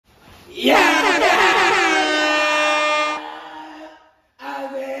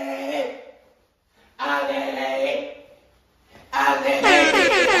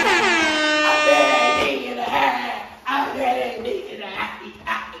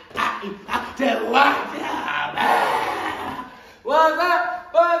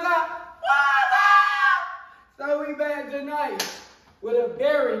So we back tonight with a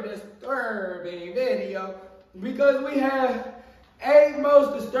very disturbing video because we have 8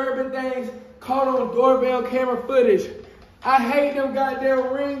 most disturbing things caught on doorbell camera footage. I hate them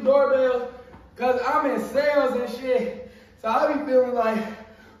goddamn Ring doorbells because I'm in sales and shit. So I be feeling like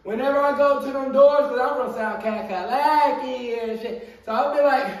whenever I go to them doors, because I'm from South Kakalaki and shit. So I'll be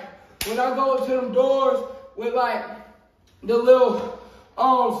like, when I go to them doors with like the little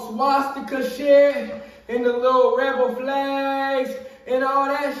swastika shit and the little rebel flags and all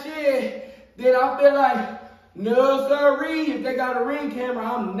that shit, then I feel like, no sirree, if they got a Ring camera,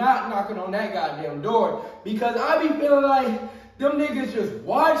 I'm not knocking on that goddamn door. Because I be feeling like them niggas just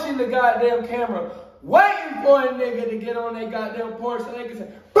watching the goddamn camera, waiting for a nigga to get on their goddamn porch so they can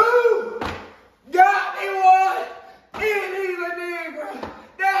say, boom! Got me one! It is a nigga!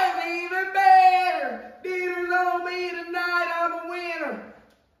 That's even better! Dinner's on me tonight, I'm a winner!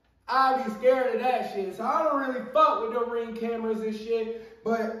 I be scared of that shit, so I don't really fuck with them Ring cameras and shit,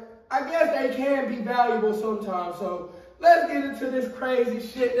 but I guess they can be valuable sometimes. So let's get into this crazy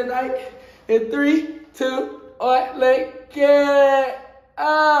shit tonight. In 3, 2, 1, let's get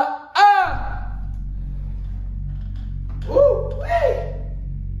Ooh, wait.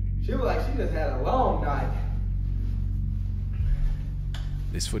 She was like she just had a long night.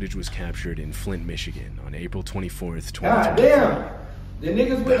 This footage was captured in Flint, Michigan on April 24th, 2023. God damn. The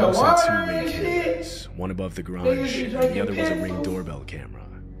niggas with the house water had 2 and Ring shit. cameras, one above the garage, and the other was a Ring doorbell camera.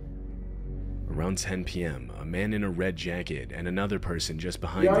 Around 10 p.m., a man in a red jacket and another person just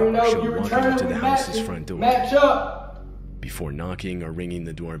behind him were shown walking up to the house's front door. Match up. Before knocking or ringing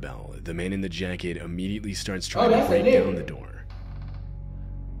the doorbell, the man in the jacket immediately starts trying to break down the door.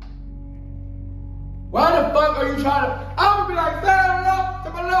 Why the fuck are you trying to? I would be like, stand up to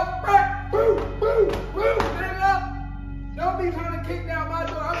my left, right, boo, boo, boo, stand up. Don't be trying to kick down my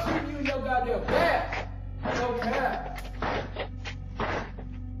door. I'm shooting you in your goddamn back. No cap.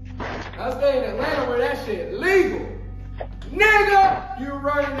 I stay in Atlanta where that shit legal. Nigga, you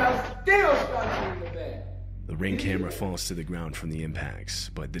running, I still shot you in the back. The Ring camera falls to the ground from the impacts,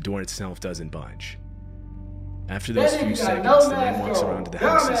 but the door itself doesn't budge. After those few seconds, the man walks around to the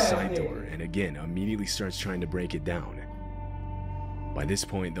house's side door and again immediately starts trying to break it down. By this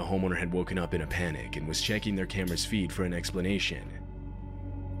point, the homeowner had woken up in a panic and was checking their camera's feed for an explanation.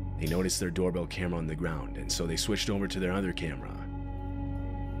 They noticed their doorbell camera on the ground, and so they switched over to their other camera.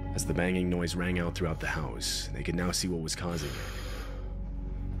 As the banging noise rang out throughout the house, they could now see what was causing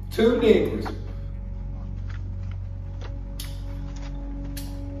it. 2 niggas.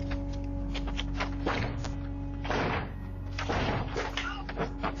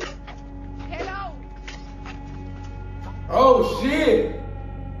 Oh shit!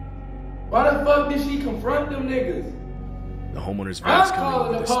 Why the fuck did she confront them niggas? The homeowner's voice coming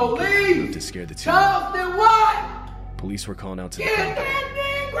over the speaker enough to scare the 2 men. What? Police were called out to the property.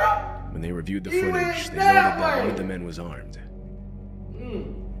 When they reviewed the footage, they noted that one of the men was armed.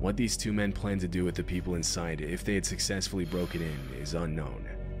 What these 2 men planned to do with the people inside if they had successfully broken in is unknown.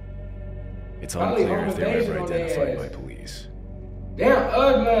 It's unclear if they were ever identified by police. Damn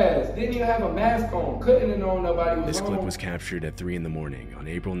ugly ass. Didn't even have a mask on. Couldn't have known nobody was This home. clip was captured at 3 in the morning on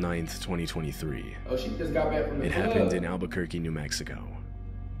April 9th, 2023. Oh, she just got back from the club. It happened in Albuquerque, New Mexico.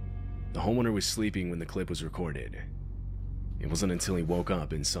 The homeowner was sleeping when the clip was recorded. It wasn't until he woke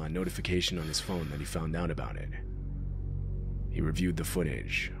up and saw a notification on his phone that he found out about it. He reviewed the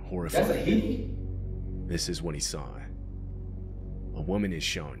footage, horrified. That's a he? This is what he saw. A woman is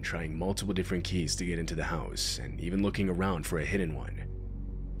shown trying multiple different keys to get into the house and even looking around for a hidden one.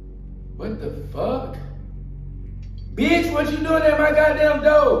 What the fuck? Bitch, what you doing at my goddamn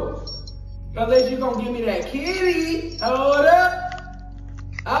door? Unless you gonna give me that kitty. Hold up.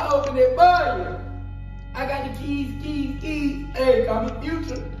 I'll open it for you. I got the keys. Hey, call me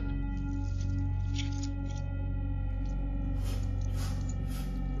Future.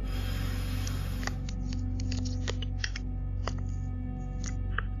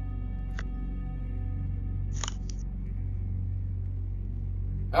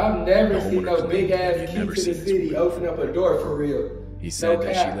 I've never seen no big ass key to the city open up a door for real. He said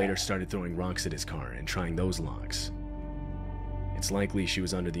that she later started throwing rocks at his car and trying those locks. It's likely she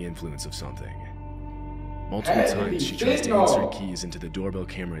was under the influence of something. Multiple times she tries to insert keys into the doorbell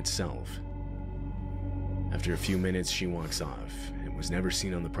camera itself. After a few minutes, she walks off and was never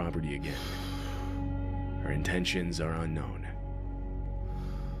seen on the property again. Her intentions are unknown.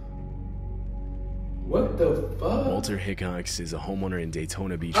 What the fuck? Walter Hickox is a homeowner in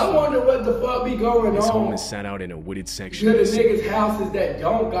Daytona Beach. I wonder what the fuck be going on. His home is set out in a wooded section to the niggas' houses that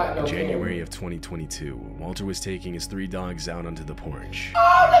don't got no In January camera. of 2022, Walter was taking his 3 dogs out onto the porch.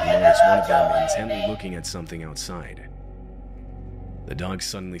 Oh, He noticed one of them intently looking at something outside. The dogs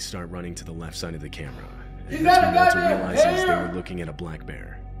suddenly start running to the left side of the camera. And that's when Walter realizes they were looking at a black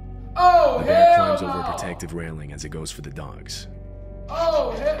bear. Oh, The bear hell climbs over a no. protective railing as it goes for the dogs.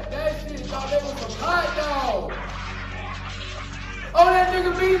 Oh, that shit thought they was some hot dog. Oh, that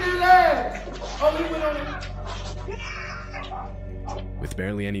nigga beat his ass. Oh, he went on it. With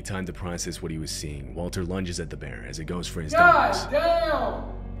barely any time to process what he was seeing, Walter lunges at the bear as it goes for his God dogs. damn.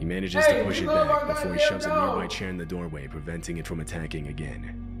 He manages Hey, to push you it love back our before he goddamn shoves a dog. nearby chair in the doorway, preventing it from attacking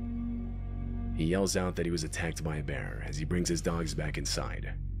again. He yells out that he was attacked by a bear as he brings his dogs back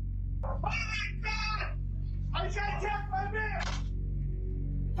inside. Oh my God! I got attacked by a bear!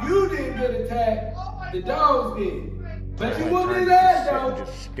 You didn't get attacked. The dogs did. But you I whooped tried his to ass, sit and though.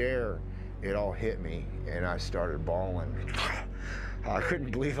 just stare. It all hit me, and I started bawling. I couldn't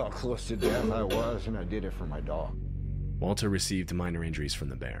believe how close to death I was, and I did it for my dog. Walter received minor injuries from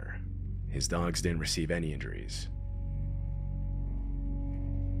the bear. His dogs didn't receive any injuries.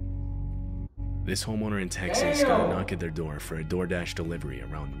 This homeowner in Texas got a knock at their door for a DoorDash delivery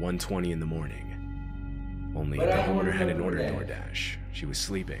around 1:20 in the morning. Only the homeowner hadn't ordered DoorDash. She was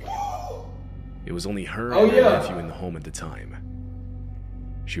sleeping. It was only her and her nephew in the home at the time.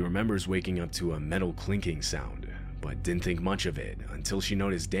 She remembers waking up to a metal clinking sound, but didn't think much of it until she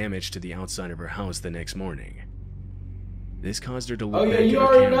noticed damage to the outside of her house the next morning. This caused her to look back at You her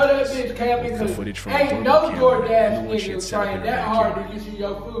already know that cameras, bitch capping with the because footage from ain't the no doorbell camera DoorDash and what she had niggas set up in trying her that hard to backyard. get you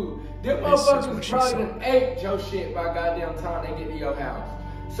your food. Them This is what motherfuckers she probably saw. done ate your shit by goddamn time they get to your house.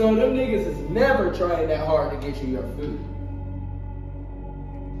 So them niggas is never trying that hard to get you your food.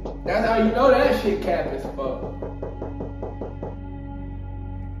 That's how you know that shit cap as fuck.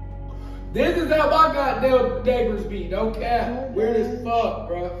 This is how my goddamn neighbors be, no cap. Weird as fuck,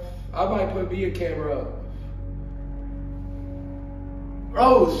 bro. I might put me a camera up.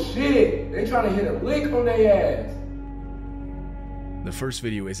 Oh shit, they trying to hit a lick on their ass. The first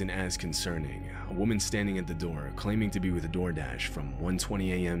video isn't as concerning. A woman standing at the door claiming to be with a DoorDash from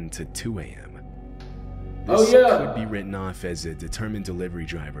 1:20 a.m. to 2 a.m. This could be written off as a determined delivery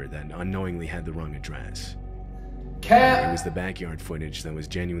driver that unknowingly had the wrong address. Cap. It was the backyard footage that was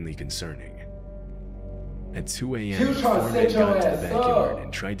genuinely concerning. At 2 a.m., She was trying to four set men your got into the ass backyard up.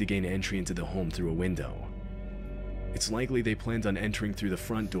 and tried to gain entry into the home through a window. It's likely they planned on entering through the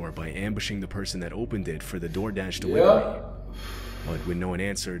front door by ambushing the person that opened it for the DoorDash delivery. But when no one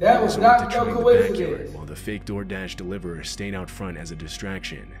answered, That they was resorted not to no trying the coincidence. backyard while the fake DoorDash deliverer stayed out front as a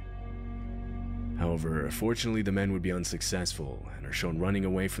distraction. However, fortunately the men would be unsuccessful and are shown running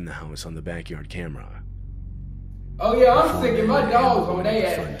away from the house on the backyard camera. Oh yeah, I'm Four sick of men my and dogs the on woman at their the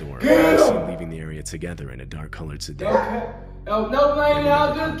ass. front door Get were seen 'em! leaving the area together in a dark-colored sedan. Okay. No blame,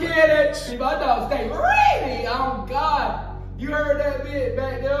 y'all just kidding. See, my dogs stay really. Oh God, you heard that bit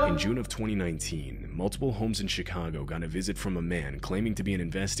back there? In June of 2019, multiple homes in Chicago got a visit from a man claiming to be an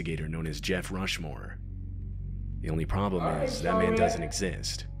investigator known as Jeff Rushmore. The only problem is that man doesn't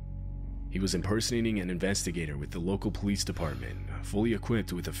exist. He was impersonating an investigator with the local police department, fully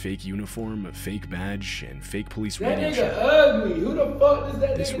equipped with a fake uniform, a fake badge, and fake police That radio nigga show. ugly. Who the fuck does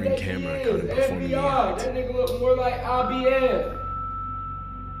that This nigga ring think camera he caught is? him performing the FBI. act. That nigga look more like IBF.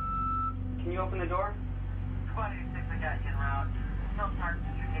 Can you open the door? 26, I got you en route. Still Sergeant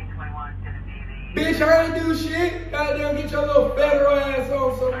District 821 is gonna be the... Bitch, I ain't do shit. Goddamn, get your little federal ass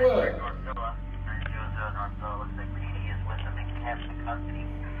on somewhere. North Villa. 300 North Villa. Looks like PD is with them and have them in custody.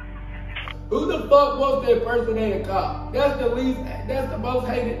 Who the fuck wants to impersonate a cop? That's the most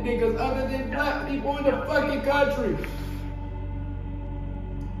hated niggas other than black people in the fucking country.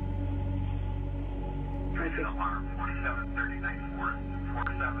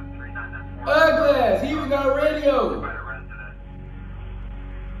 Ugly ass, he even got a radio.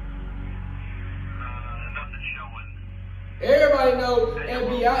 Everybody knows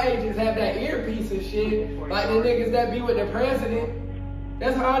FBI agents have that earpiece and shit, like the niggas that be with the president.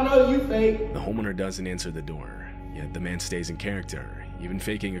 That's how I know you fake. The homeowner doesn't answer the door, yet the man stays in character, even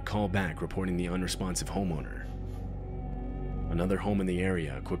faking a call back reporting the unresponsive homeowner. Another home in the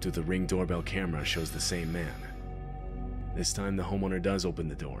area equipped with a Ring doorbell camera shows the same man. This time the homeowner does open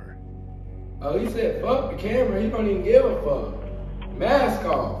the door. Oh, he said fuck the camera, he don't even give a fuck. Mask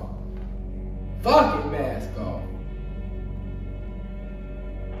off. Fucking mask off.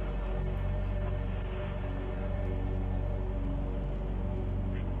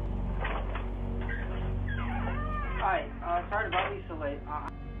 Hi, sorry to bother you so late.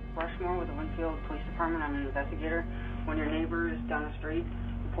 Rushmore with the Winfield Police Department. I'm an investigator. One of your neighbors down the street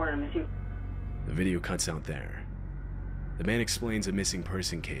reported a missing... The video cuts out there. The man explains a missing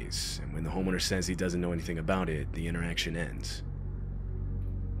person case, and when the homeowner says he doesn't know anything about it, the interaction ends.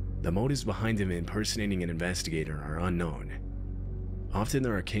 The motives behind him impersonating an investigator are unknown. Often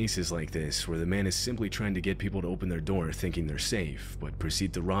there are cases like this where the man is simply trying to get people to open their door thinking they're safe, but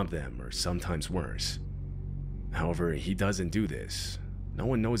proceed to rob them, or sometimes worse. However, he doesn't do this. No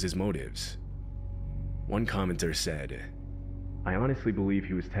one knows his motives. One commenter said, "I honestly believe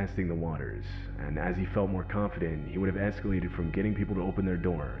he was testing the waters, and as he felt more confident, he would have escalated from getting people to open their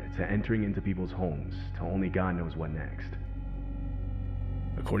door to entering into people's homes to only God knows what next."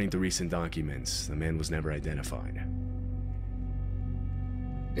 According to recent documents, the man was never identified.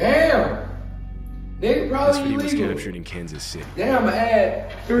 Damn! Nigga probably This video was illegal. captured in Kansas City. Damn,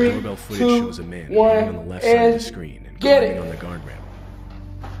 add 3, Doorbell footage 2, shows a man 1, running on the left side of the screen and climbing it. on the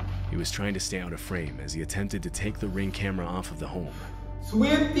guardrail. He was trying to stay out of frame as he attempted to take the Ring camera off of the home.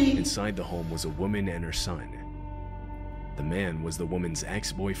 Swifty. Inside the home was a woman and her son. The man was the woman's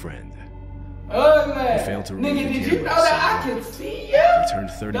ex-boyfriend. Ugly. He failed to remove Nigga, the did you camera, know that so I can see He you?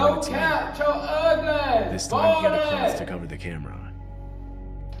 returned 30 Don't minutes later. count your ugly. This time he had a Bald cloth ass. to cover the camera.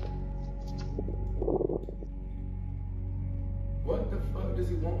 What the fuck does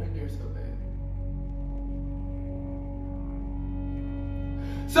he want in there so bad?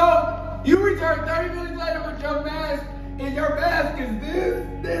 So, you return 30 minutes later with your mask, and your mask is this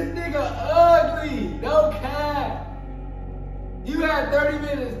nigga ugly. No cap. You had 30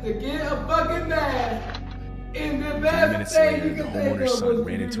 minutes to get a fucking mask, and the 10 best minutes thing later, you the can think homeowner's of son was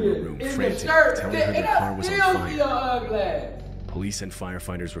ran into you her did. room In frantic, the shirt, telling her and the car was on I still fire. see your ugly. Police and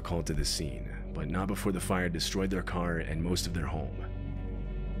firefighters were called to the scene, but not before the fire destroyed their car and most of their home.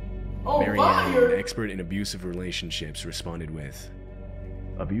 On Mary Ann, fire. an expert in abusive relationships, responded with,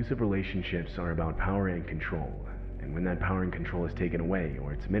 "Abusive relationships are about power and control, and when that power and control is taken away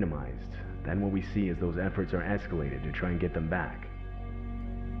or it's minimized, then what we see is those efforts are escalated to try and get them back."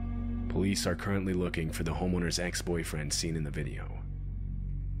 Police are currently looking for the homeowner's ex-boyfriend seen in the video.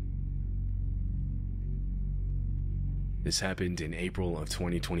 This happened in April of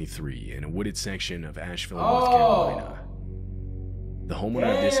 2023 in a wooded section of Asheville, North Carolina. The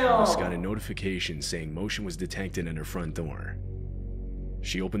homeowner of this house got a notification saying motion was detected at her front door.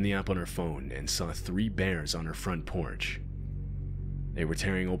 She opened the app on her phone and saw 3 bears on her front porch. They were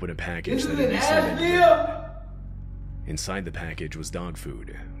tearing open a package This that is had in recently been delivered. Asheville. Inside the package was dog food,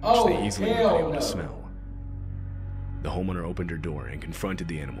 which Oh, they easily would have hell been able no. to smell. The homeowner opened her door and confronted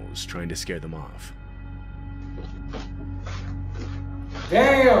the animals, trying to scare them off.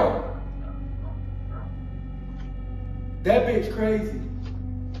 Damn! That bitch crazy.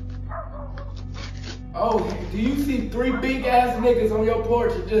 Oh, do you see 3 big ass niggas on your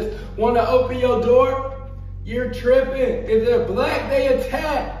porch that just want to open your door? You're tripping. If they're black, they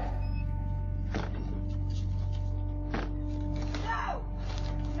attack. No!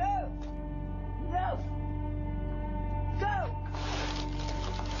 No! No! Go!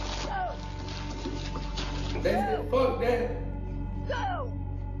 Go! They said, fuck that. Go!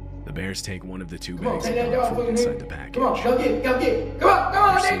 The bears take one of the 2 Come on, bags take of that dog dog food fucking inside the nigga. package. Come on, go get, go get. Come on,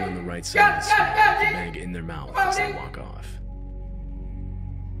 They're sitting nigga. on the right side of the street with the bag in their mouth Come on, as they nigga. walk off.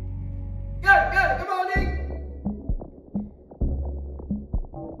 Got it, come on, nigga.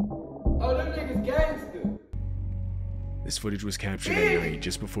 Oh, them niggas gangster. This footage was captured at night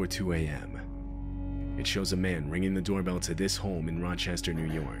just before 2 a.m. It shows a man ringing the doorbell to this home in Rochester,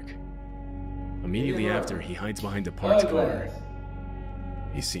 New York. Immediately after, he hides behind a parked car.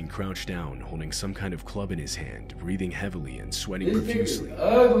 He's seen crouched down, holding some kind of club in his hand, breathing heavily and sweating This profusely. nigga's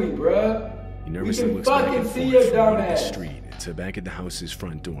ugly, bruh. He nervously can looks back fucking and see forth your from dumb one end of the ass. street to back at the house's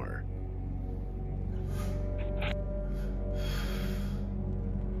front door.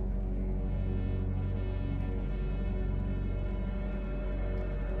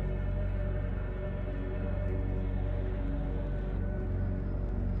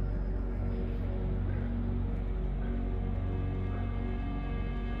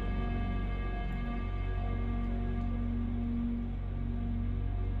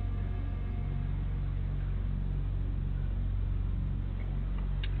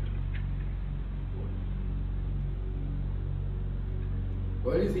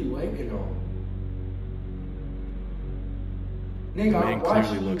 What is he waiting on? The Nigga, man I'm clearly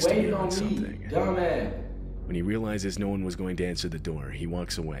watching you looks to be waiting on on me, something. dumbass. When he realizes no one was going to answer the door, he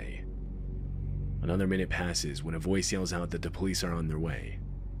walks away. Another minute passes when a voice yells out that the police are on their way.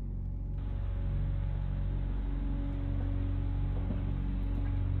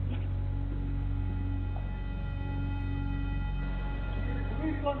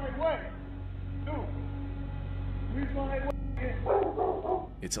 on their way. Dude, police on their way.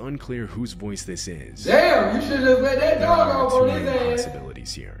 It's unclear whose voice this is. Damn, you should have let that There dog are off two on main his ass.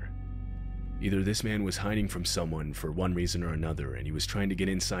 possibilities here. Either this man was hiding from someone for one reason or another, and he was trying to get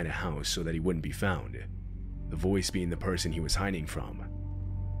inside a house so that he wouldn't be found, the voice being the person he was hiding from.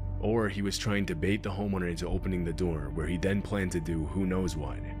 Or he was trying to bait the homeowner into opening the door, where he then planned to do who knows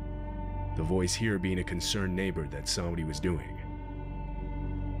what. The voice here being a concerned neighbor that saw what he was doing.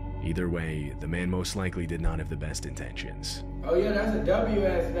 Either way, the man most likely did not have the best intentions. Oh yeah, that's a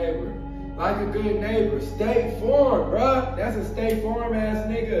W-ass neighbor. Like a good neighbor. State Farm, bruh. That's a State Farm ass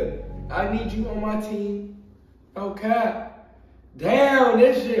nigga. I need you on my team. Okay. Damn,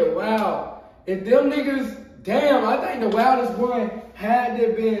 this shit, wow. If them niggas, damn, I think the wildest one had to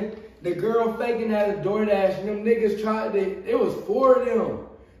have been the girl faking at a DoorDash and them niggas tried to, it was 4 of them.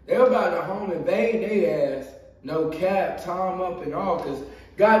 They were about to home invade they ass. No cap, tie 'em up and all, cause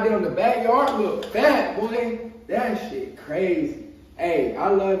goddamn the backyard look fat, boy. That shit crazy. Hey, I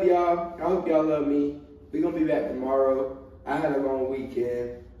love y'all. I hope y'all love me. We gonna be back tomorrow. I had a long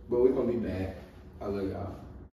weekend, but we gonna be back. I love y'all.